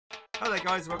Hello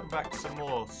guys, welcome back to some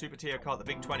more Super Tio Kart the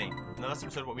Big 20. In the last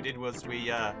episode what we did was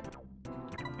we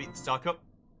beat the Star Cup.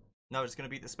 Now we're just going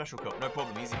to beat the Special Cup. No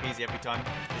problem, easy peasy every time.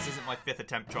 This isn't my 5th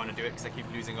attempt trying to do it because I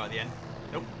keep losing right at the end.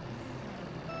 Nope.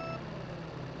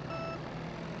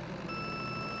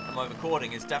 And my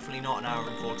recording is definitely not an hour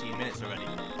and 14 minutes already.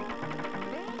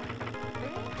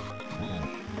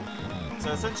 So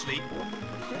essentially,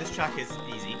 this track is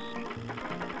easy.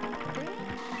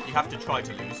 You have to try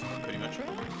to lose, pretty much.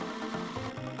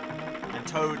 And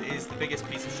Toad is the biggest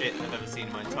piece of shit I've ever seen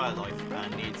in my entire life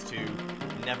and needs to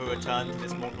never return to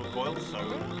this mortal coil, so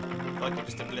if I could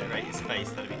just obliterate his face,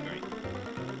 that'd be great.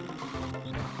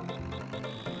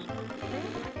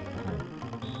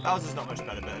 Bowser's not much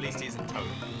better, but at least he isn't Toad.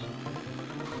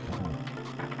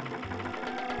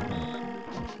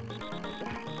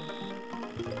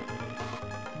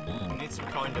 We need some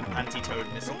kind of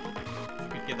anti-Toad missile. If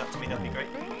you could give that to me, that'd be great.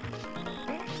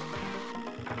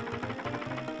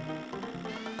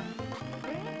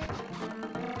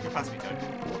 Pass me, Toad.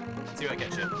 See where I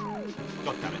get you.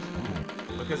 God damn it.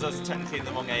 Because I was technically in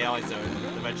the wrong AI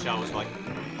zone, the red shell was like,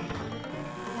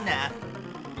 nah.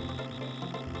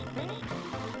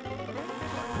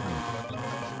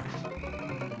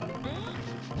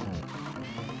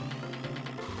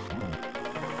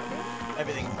 I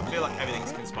feel like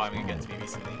everything's conspiring against me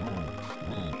recently.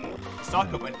 Star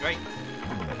Cup went great.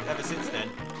 But ever since then,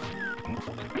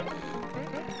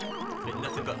 it's been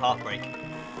nothing but heartbreak.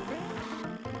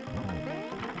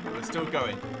 We're still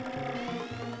going.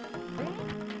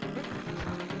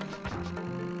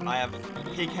 I have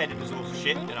pig-headed as all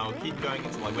shit, and I'll keep going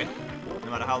until I win, no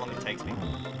matter how long it takes me.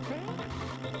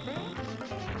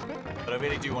 But I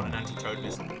really do want an anti-Toad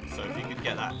missile, so if you could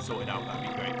get that sorted out, that'd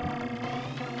be great.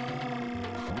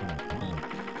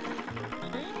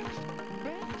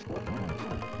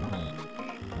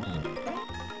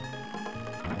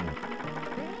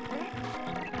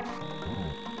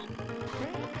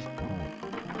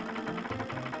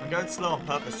 I'm going slow on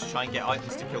purpose to try and get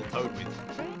items to kill Toad with.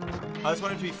 I just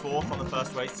want him to be 4th on the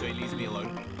first race so he leaves me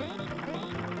alone.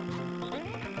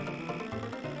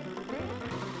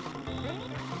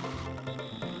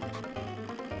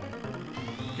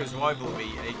 Because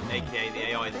Rivalry, aka the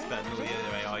AI that's better than all the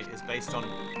other AI, is based on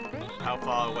how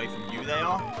far away from you they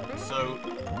are. So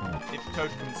if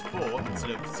Toad comes 4th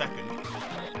instead of 2nd,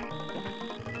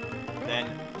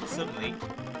 then suddenly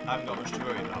I haven't got much to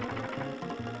worry about.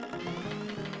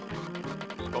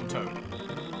 Bomb Toad.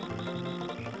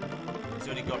 He's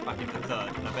already got back into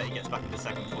 3rd, and I bet he gets back into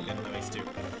 2nd before the end of the race too.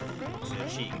 So they're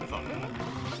cheating fuck.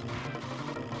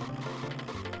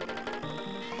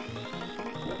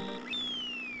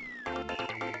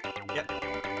 Yep.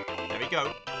 There we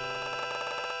go.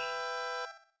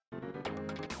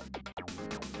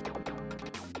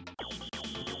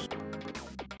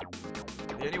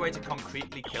 The only way to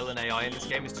concretely kill an AI in this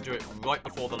game is to do it right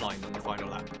before the line on the final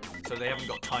lap, so they haven't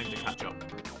got time to catch up.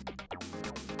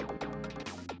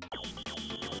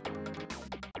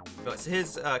 Right, so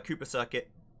here's Koopa Circuit,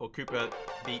 or Koopa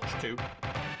Beach 2.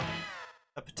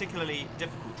 A particularly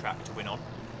difficult track to win on.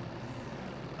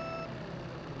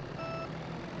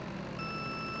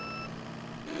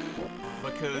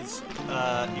 Because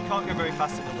you can't go very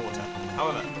fast in the water.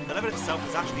 However, the level itself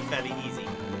is actually fairly easy.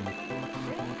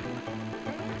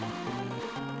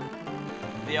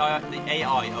 The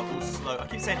AI are all slow. I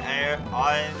keep saying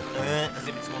AI as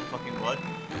if it's one fucking word,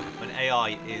 when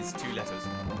AI is 2 letters.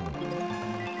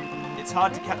 It's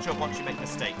hard to catch up once you make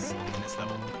mistakes in this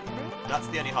level. That's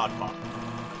the only hard part.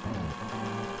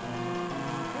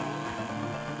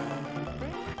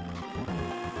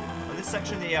 On this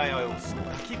section, the AI I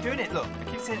keep doing it, look. I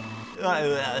keep saying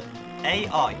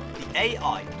AI.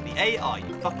 The AI,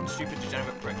 you fucking stupid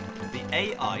degenerate prick. The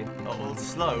AI are all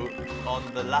slow on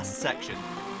the last section.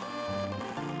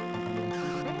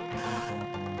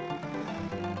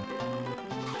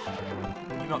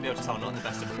 You might be able to tell I'm not in the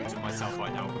best of moods with myself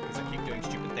right now because I keep doing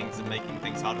stupid things and making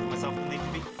things harder for myself than they need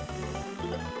to be.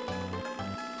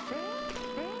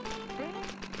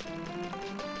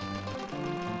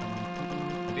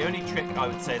 The only trick I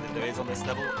would say that there is on this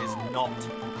level is not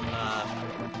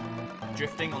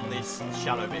drifting on these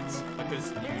shallow bits,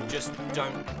 because you just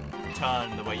don't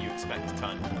turn the way you expect to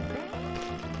turn.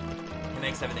 It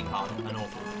makes everything hard and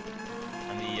awful.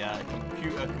 And the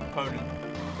computer component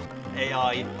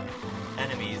AI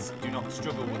enemies do not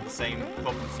struggle with the same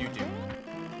problems you do.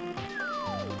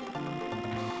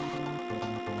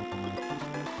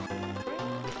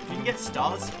 If you can get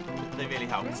stars, they really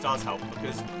help. Stars help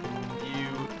because you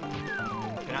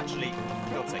can actually...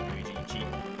 For God's sake, Luigi, you cheat.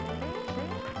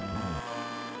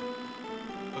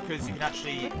 because you can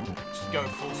actually just go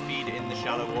full speed in the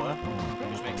shallow water,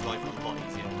 which makes life a lot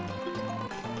easier.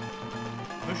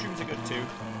 Mushrooms are good too,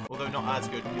 although not as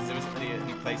good because there isn't really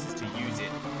any places to use it.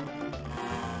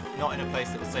 Not in a place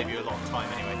that will save you a lot of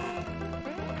time anyway.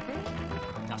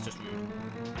 That's just rude.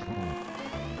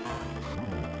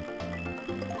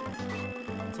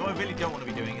 So what I really don't want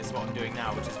to be doing is what I'm doing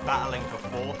now, which is battling for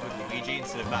 4th with Luigi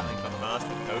instead of battling for 1st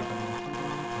with Toad.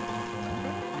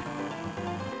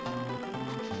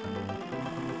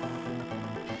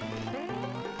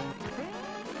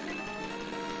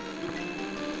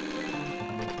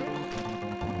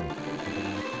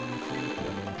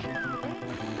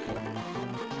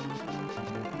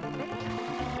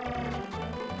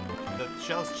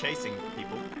 Shell's chasing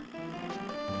people.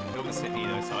 It almost hit me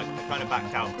though, so I kind of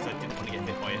backed out because I didn't want to get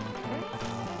hit by it.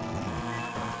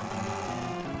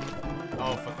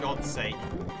 Oh, for God's sake.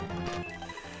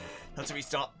 Let's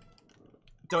restart.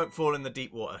 Don't fall in the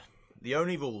deep water. The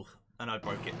only rule, and I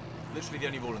broke it, literally the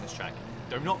only rule in this track.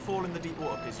 Do not fall in the deep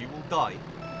water because you will die.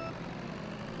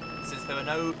 Since there are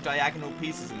no diagonal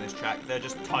pieces in this track, they're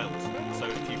just tiles. So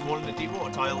if you fall in the deep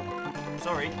water tile,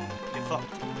 sorry, you're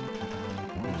fucked.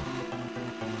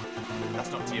 That's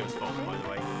not Tio's fault, by the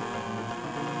way.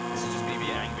 This is just me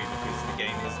being angry because the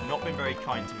game has not been very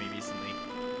kind to me recently.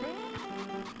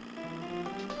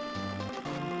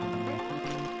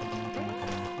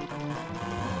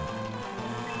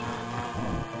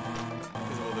 It's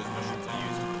because of all those mushrooms I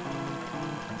used.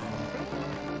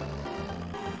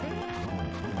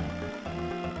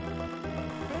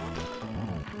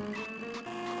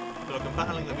 But look, I'm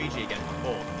battling Luigi again for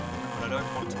 4th, but I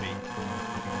don't want to be.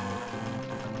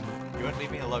 You won't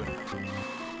leave me alone.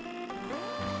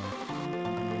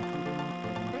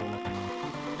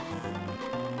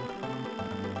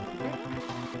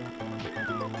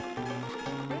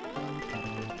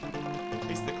 At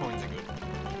least the coins are good.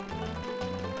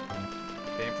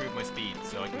 They improve my speed,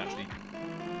 so I can actually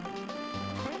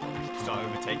start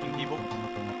overtaking people.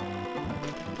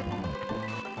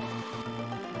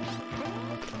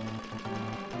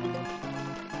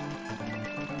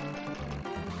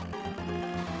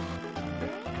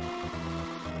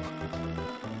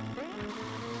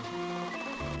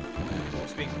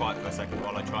 Being quiet for a second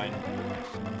while I try and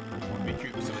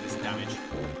recoup some of this damage.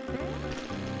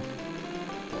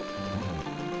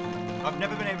 I've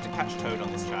never been able to catch Toad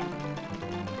on this track,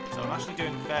 so I'm actually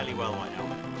doing fairly well right now.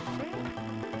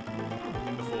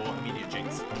 And before immediate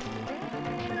jinx.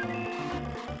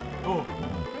 Oh!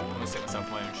 I almost hit myself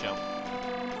in my own shell.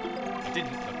 I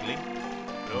didn't, luckily,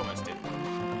 but I almost did.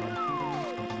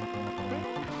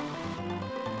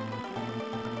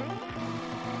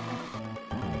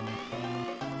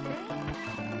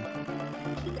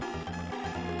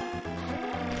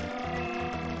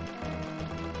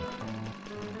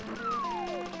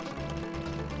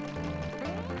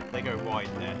 They go wide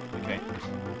there, okay.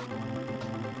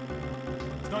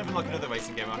 It's not even like another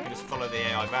racing game where I can just follow the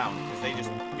AI round, because they just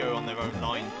go on their own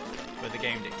line where the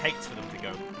game dictates for them to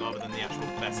go, rather than the actual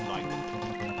best line.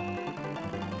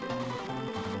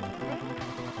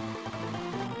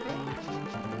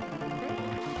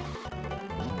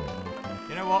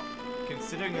 You know what?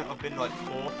 Considering that I've been like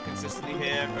 4th consistently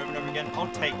here over and over again,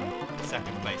 I'll take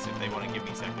 2nd place if they want to give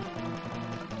me 2nd.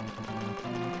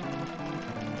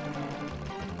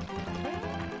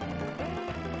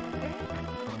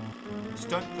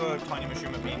 Don't throw a tiny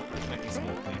mushroom at me, which makes me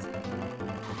small, please.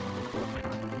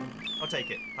 I'll take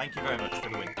it. Thank you very much for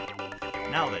the win.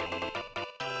 Now then,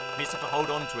 we just have to hold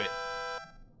on to it.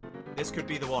 This could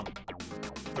be the one.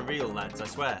 For real, lads, I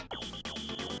swear.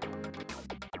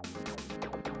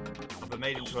 I've been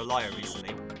made into a liar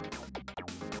recently.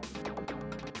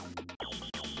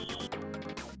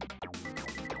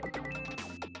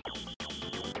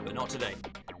 But not today.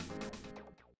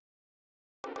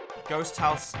 Ghost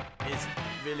House is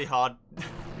really hard.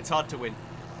 It's hard to win.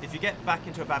 If you get back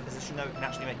into a bad position though, it can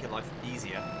actually make your life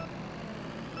easier.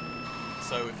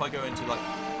 So if I go into like, I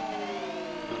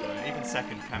don't know, even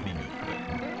 2nd can be good, but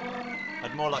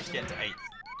I'd more like to get into 8th.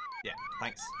 Yeah,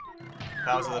 thanks.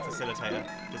 Bowser the Facilitator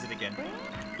does it again.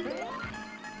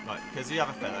 Right, because you have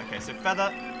a feather. Okay, so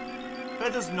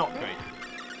feather's not great.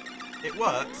 It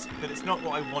works, but it's not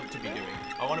what I want to be doing.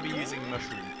 I want to be using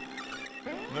mushroom.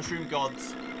 Mushroom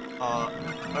gods are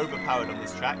overpowered on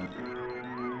this track,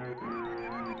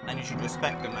 and you should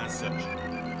respect them as such,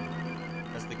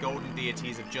 as the golden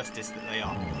deities of justice that they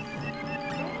are.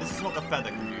 This is what the feather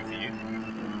can do for you.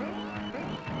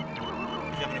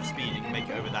 If you have enough speed, you can make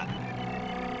it over that,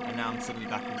 and now I'm suddenly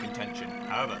back in contention.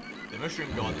 However, the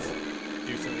mushroom gods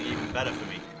do something even better for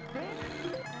me,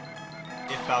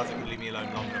 if Bowser could leave me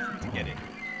alone long enough for me to get it.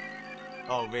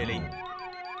 Oh, really?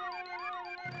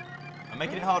 I'm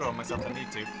making it harder on myself than I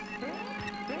need to.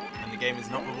 And the game is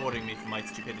not rewarding me for my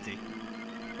stupidity.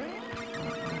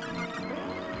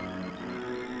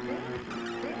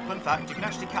 Fun fact, you can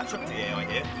actually catch up to the AI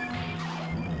here.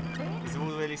 Because they're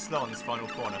all really slow on this final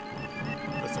corner.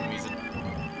 For some reason.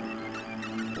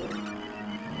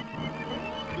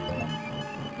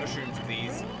 Mushrooms,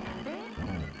 please.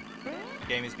 The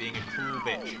game is being a cruel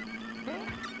bitch.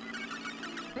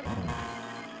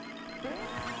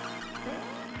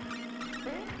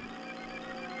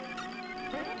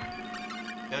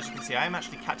 As you can see, I am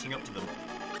actually catching up to them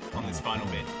on this final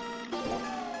bit.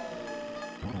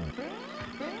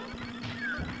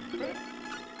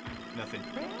 Nothing.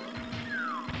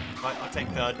 Right, I'll take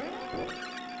third.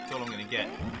 That's all I'm going to get.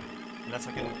 Unless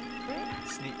I can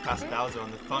sneak past Bowser on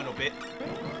the final bit.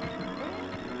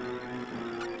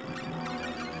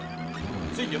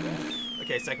 See ya.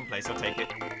 Okay, second place, I'll take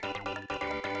it.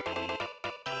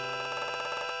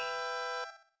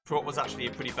 For what was actually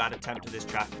a pretty bad attempt at this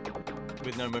track,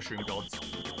 with no mushroom gods,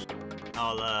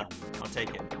 I'll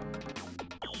take it.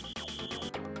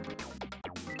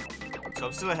 So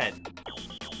I'm still ahead.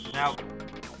 Now,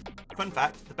 fun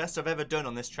fact, the best I've ever done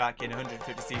on this track in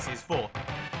 150cc is 4.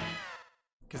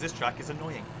 Because this track is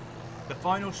annoying. The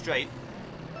final straight,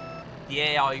 the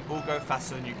AI will go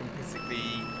faster than you can physically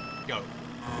go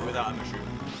without a mushroom.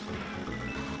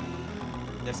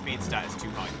 Their speed stat is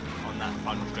too high on that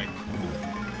final straight.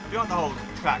 Beyond the whole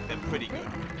track, they're pretty good.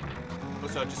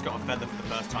 Also, I just got a feather for the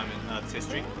first time in Earth's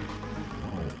history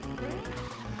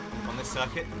on this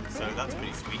circuit, so that's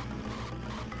pretty sweet.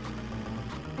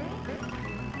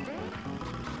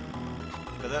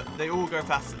 But they all go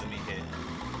faster than me here.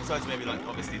 Besides maybe, like,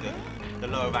 obviously the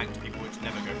lower ranked people which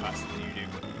never go faster than you do.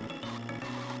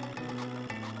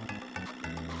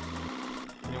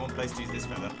 Only one place to use this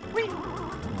feather. Whee!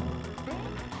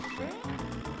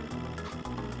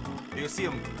 You'll see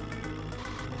them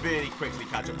really quickly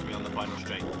catch up to me on the final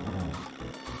straight.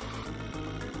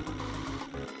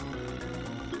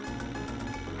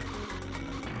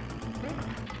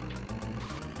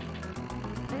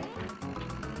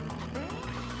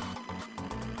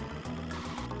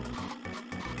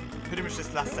 Pretty much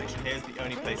this last section here is the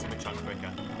only place in which I'm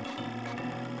quicker.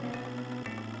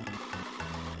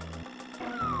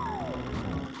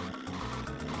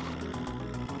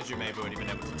 As you may have already been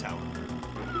able to tell.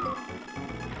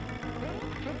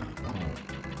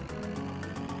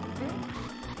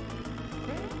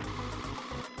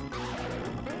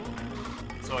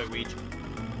 Sorry, Weege.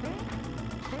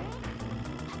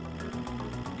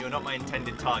 You're not my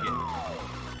intended target.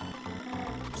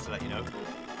 Just to let you know.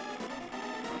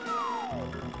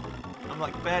 I'm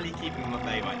like barely keeping them at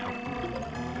bay right now.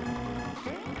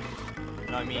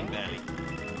 And I mean barely.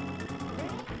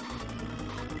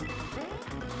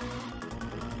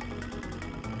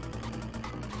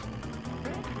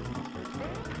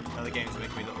 Now the game's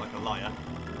making me look like a liar.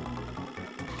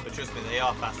 But trust me, they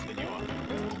are faster than you are.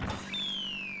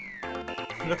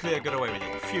 Luckily I got away with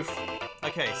it. Phew.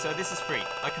 Okay, so this is free.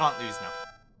 I can't lose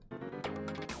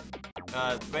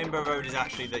now. Rainbow Road is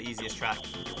actually the easiest track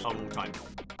of all time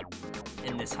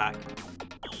in this hack.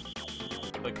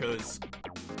 Because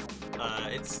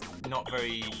it's not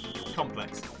very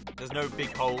complex. There's no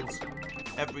big holes.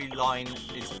 Every line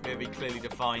is very clearly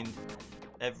defined.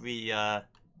 Every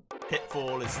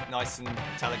pitfall is nice and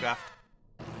telegraphed.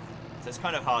 So it's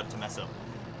kind of hard to mess up.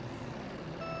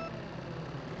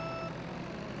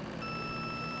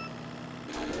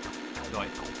 Right.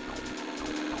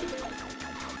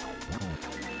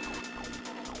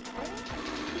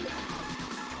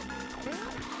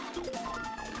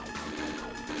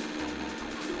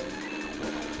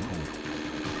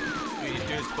 What you need to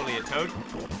do is bully a toad.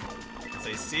 And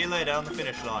say, see you later on the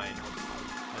finish line.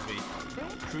 As we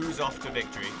cruise off to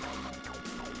victory.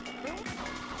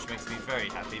 Which makes me very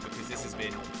happy because this has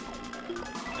been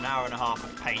an hour and a half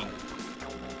of pain.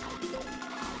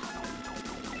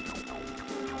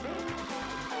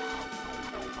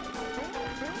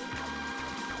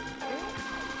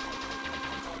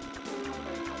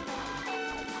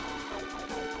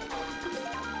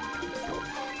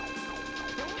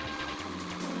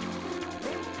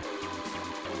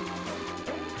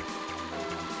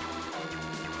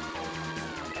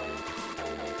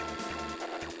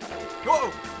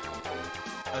 Whoa!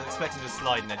 I was expecting to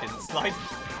slide and I didn't slide.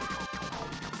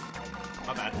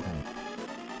 My bad.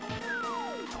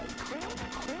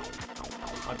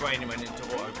 My brain went into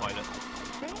autopilot.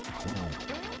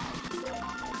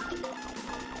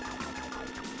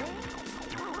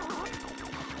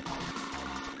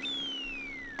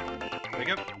 There we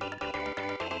go.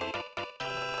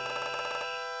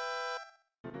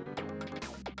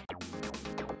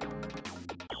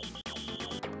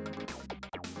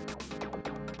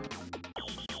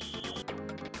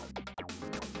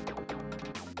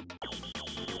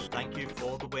 Thank you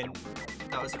for the win.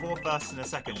 That was 4 firsts and a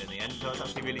second in the end. That was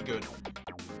actually really good.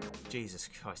 Jesus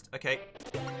Christ. Okay.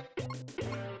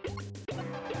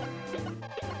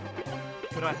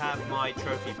 Could I have my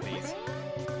trophy, please?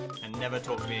 And never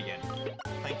talk to me again.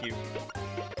 Thank you.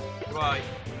 Right.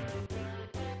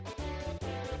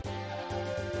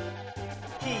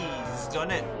 He's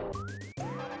done it.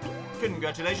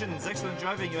 Congratulations. Excellent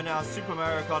driving. You're now a Super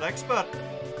Mario Kart expert.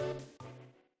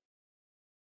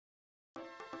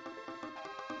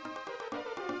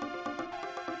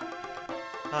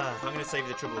 I'm going to save you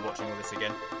the trouble of watching all this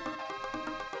again.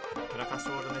 Can I fast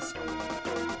forward on this?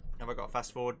 Have I got a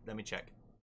fast forward? Let me check.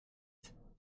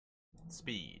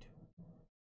 Speed.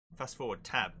 Fast forward.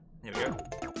 Tab. Here we go.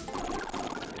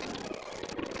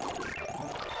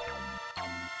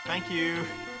 Thank you.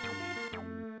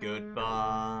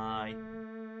 Goodbye.